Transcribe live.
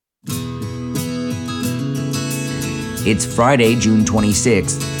It's Friday, June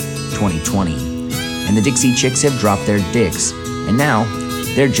 26th, 2020, and the Dixie Chicks have dropped their dicks, and now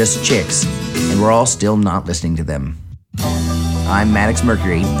they're just chicks, and we're all still not listening to them. I'm Maddox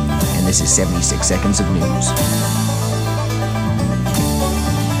Mercury, and this is 76 Seconds of News.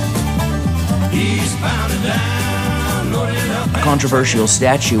 A controversial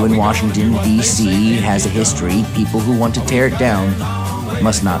statue in Washington, D.C. has a history people who want to tear it down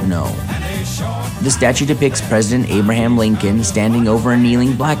must not know. The statue depicts President Abraham Lincoln standing over a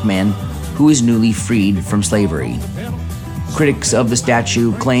kneeling black man who is newly freed from slavery. Critics of the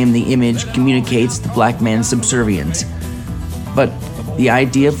statue claim the image communicates the black man's subservience, but the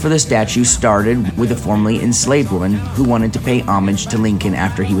idea for the statue started with a formerly enslaved woman who wanted to pay homage to Lincoln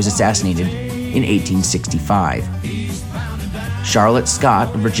after he was assassinated in 1865. Charlotte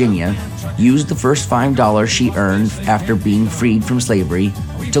Scott of Virginia used the first $5 she earned after being freed from slavery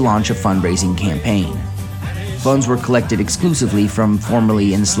to launch a fundraising campaign. Funds were collected exclusively from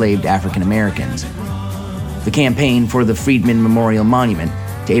formerly enslaved African Americans. The campaign for the Freedmen Memorial Monument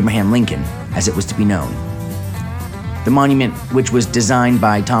to Abraham Lincoln, as it was to be known. The monument, which was designed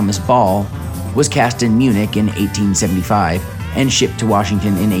by Thomas Ball, was cast in Munich in 1875 and shipped to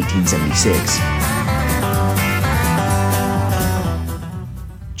Washington in 1876.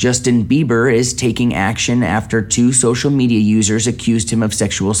 Justin Bieber is taking action after two social media users accused him of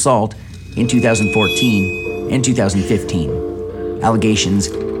sexual assault in 2014 and 2015. Allegations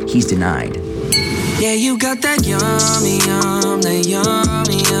he's denied. Yeah, you got that yummy, that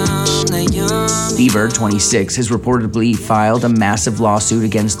yummy, that yummy. Bieber, 26, has reportedly filed a massive lawsuit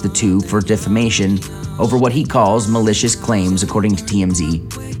against the two for defamation over what he calls malicious claims, according to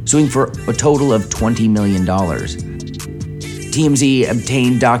TMZ, suing for a total of $20 million. TMZ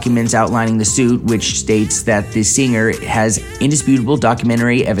obtained documents outlining the suit, which states that the singer has indisputable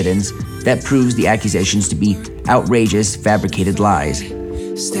documentary evidence that proves the accusations to be outrageous, fabricated lies. According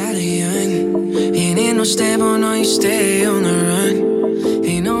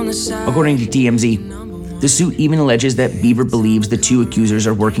to TMZ, the suit even alleges that Bieber believes the two accusers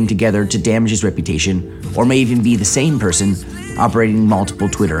are working together to damage his reputation, or may even be the same person operating multiple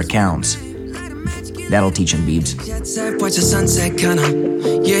Twitter accounts. That'll teach him, Biebs.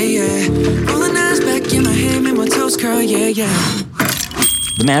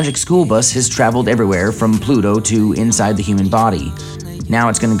 The Magic School Bus has traveled everywhere from Pluto to inside the human body. Now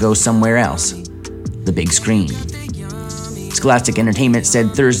it's going to go somewhere else. The big screen. Scholastic Entertainment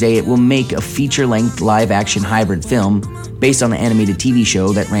said Thursday it will make a feature-length live-action hybrid film based on the animated TV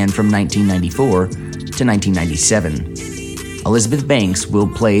show that ran from 1994 to 1997. Elizabeth Banks will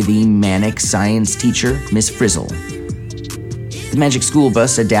play the manic science teacher, Miss Frizzle. The Magic School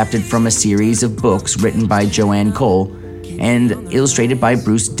Bus, adapted from a series of books written by Joanne Cole and illustrated by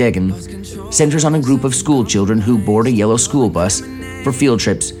Bruce Deggan, centers on a group of school children who board a yellow school bus for field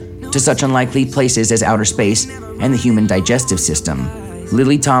trips to such unlikely places as outer space and the human digestive system.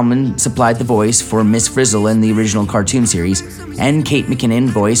 Lily Tomlin supplied the voice for Miss Frizzle in the original cartoon series, and Kate McKinnon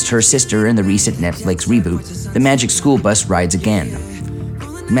voiced her sister in the recent Netflix reboot, The Magic School Bus Rides Again.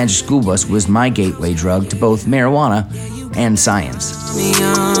 The Magic School Bus was my gateway drug to both marijuana and science.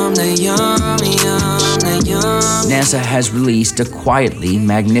 NASA has released a quietly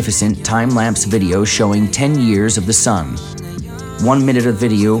magnificent time-lapse video showing 10 years of the sun. 1 minute of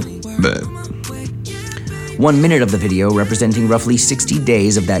video... 1 minute of the video representing roughly 60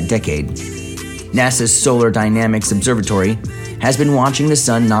 days of that decade. NASA's Solar Dynamics Observatory has been watching the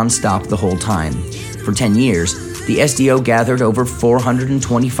sun non-stop the whole time. For 10 years, the SDO gathered over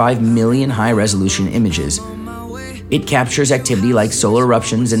 425 million high-resolution images. It captures activity like solar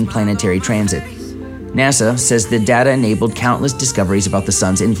eruptions and planetary transit. NASA says the data enabled countless discoveries about the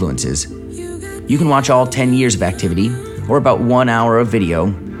sun's influences. You can watch all 10 years of activity, or about 1 hour of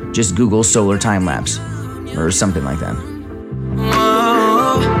video. Just Google solar time-lapse, or something like that.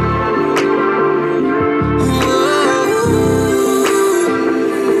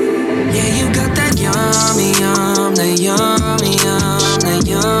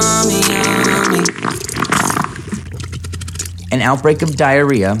 An outbreak of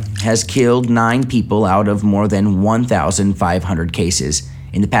diarrhea has killed 9 people out of more than 1,500 cases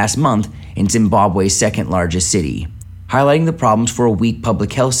in the past month in Zimbabwe's second largest city, highlighting the problems for a weak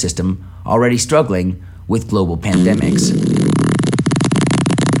public health system already struggling with global pandemics.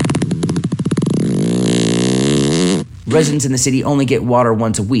 Residents in the city only get water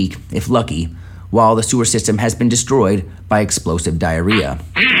once a week, if lucky, while the sewer system has been destroyed by explosive diarrhea.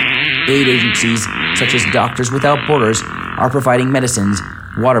 Aid agencies, such as Doctors Without Borders, are providing medicines,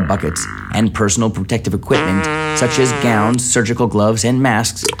 water buckets, and personal protective equipment, such as gowns, surgical gloves, and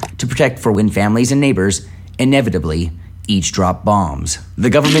masks, to protect for when families and neighbors inevitably each drop bombs. The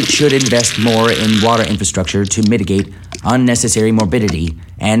government should invest more in water infrastructure to mitigate unnecessary morbidity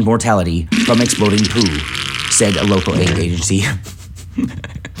and mortality from exploding poo, said a local aid agency.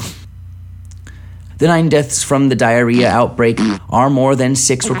 The 9 deaths from the diarrhea outbreak are more than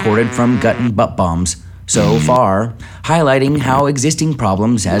 6 recorded from gut and butt bombs so far, highlighting how existing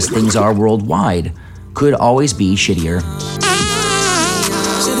problems, as things are worldwide, could always be shittier.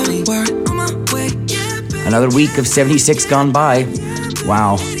 Another week of 76 gone by.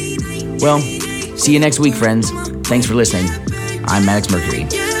 Wow. Well, see you next week, friends. Thanks for listening. I'm Maddox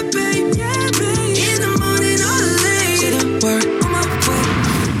Mercury.